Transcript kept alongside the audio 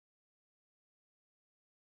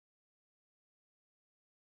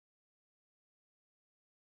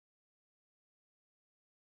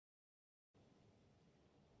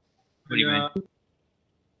What do you mean?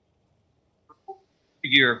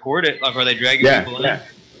 If you record it, like, are they dragging people in?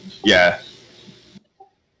 Yeah.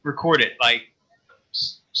 Record it, like,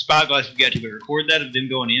 Spyglass, you got to record that of them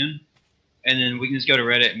going in, and then we can just go to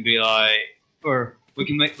Reddit and be like, or we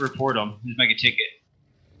can report them, just make a ticket.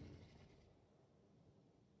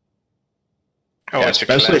 Oh, Yeah, it's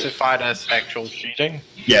classified as actual cheating?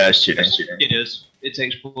 Yeah, it's cheating. It is. It's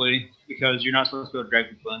exploiting, because you're not supposed to be able to drag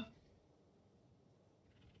people in.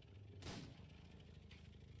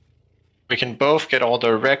 We can both get all the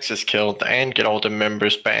Rexes killed and get all the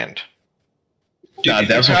members banned. Dude, if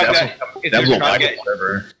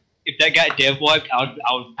that got dev wiped, I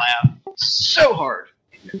would laugh so hard.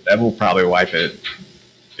 That will probably wipe it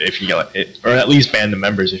if you get it, or at least ban the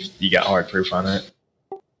members if you got hard proof on it.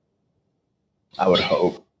 I would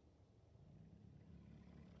hope.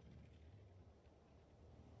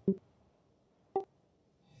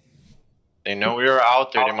 They know we were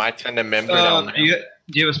out there. They might send a member down there.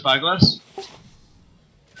 Do you have a spyglass?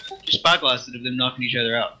 Just spyglass it of them knocking each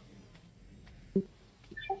other out.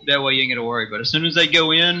 That way you ain't gonna worry. But as soon as they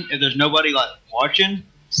go in, if there's nobody like watching,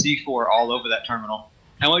 C4 all over that terminal.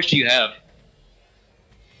 How much do you have?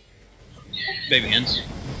 Baby hands.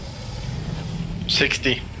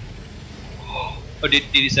 60. Oh, did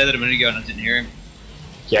he say that a minute ago and I didn't hear him?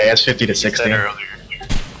 Yeah, he has 50 to 60. Earlier.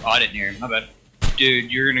 Oh, I didn't hear him. My bad.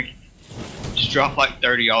 Dude, you're gonna just drop like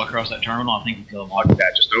 30 all across that terminal. I think you kill them all. Yeah,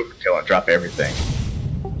 just overkill and drop everything.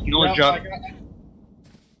 You know what? Drop.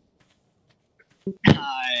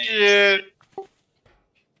 Yeah.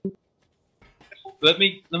 Let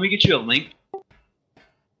me get you a link.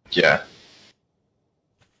 Yeah.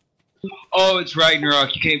 Oh, it's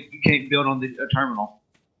Ragnarok. You can't build on the terminal.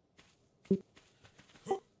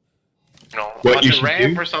 No, What you should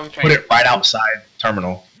ramp do? or something. Put it right outside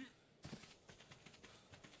terminal.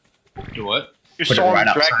 Do what? You Put it saw right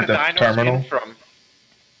him drag outside the the dinos terminal. in from.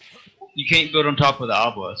 You can't build on top of the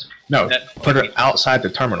obelisk. No, put it outside the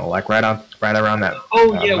terminal, like right around that.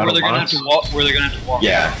 Oh yeah, where they're gonna have to walk. Where they're gonna have to walk.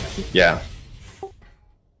 Yeah, yeah.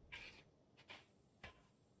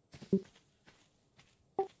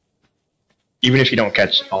 Even if you don't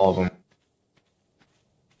catch all of them.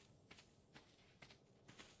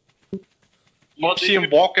 Well, see him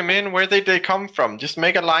walk him in. Where did they come from? Just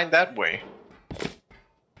make a line that way.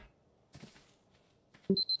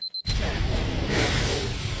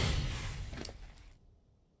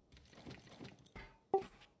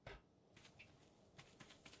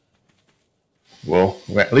 Well,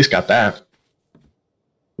 we at least got that.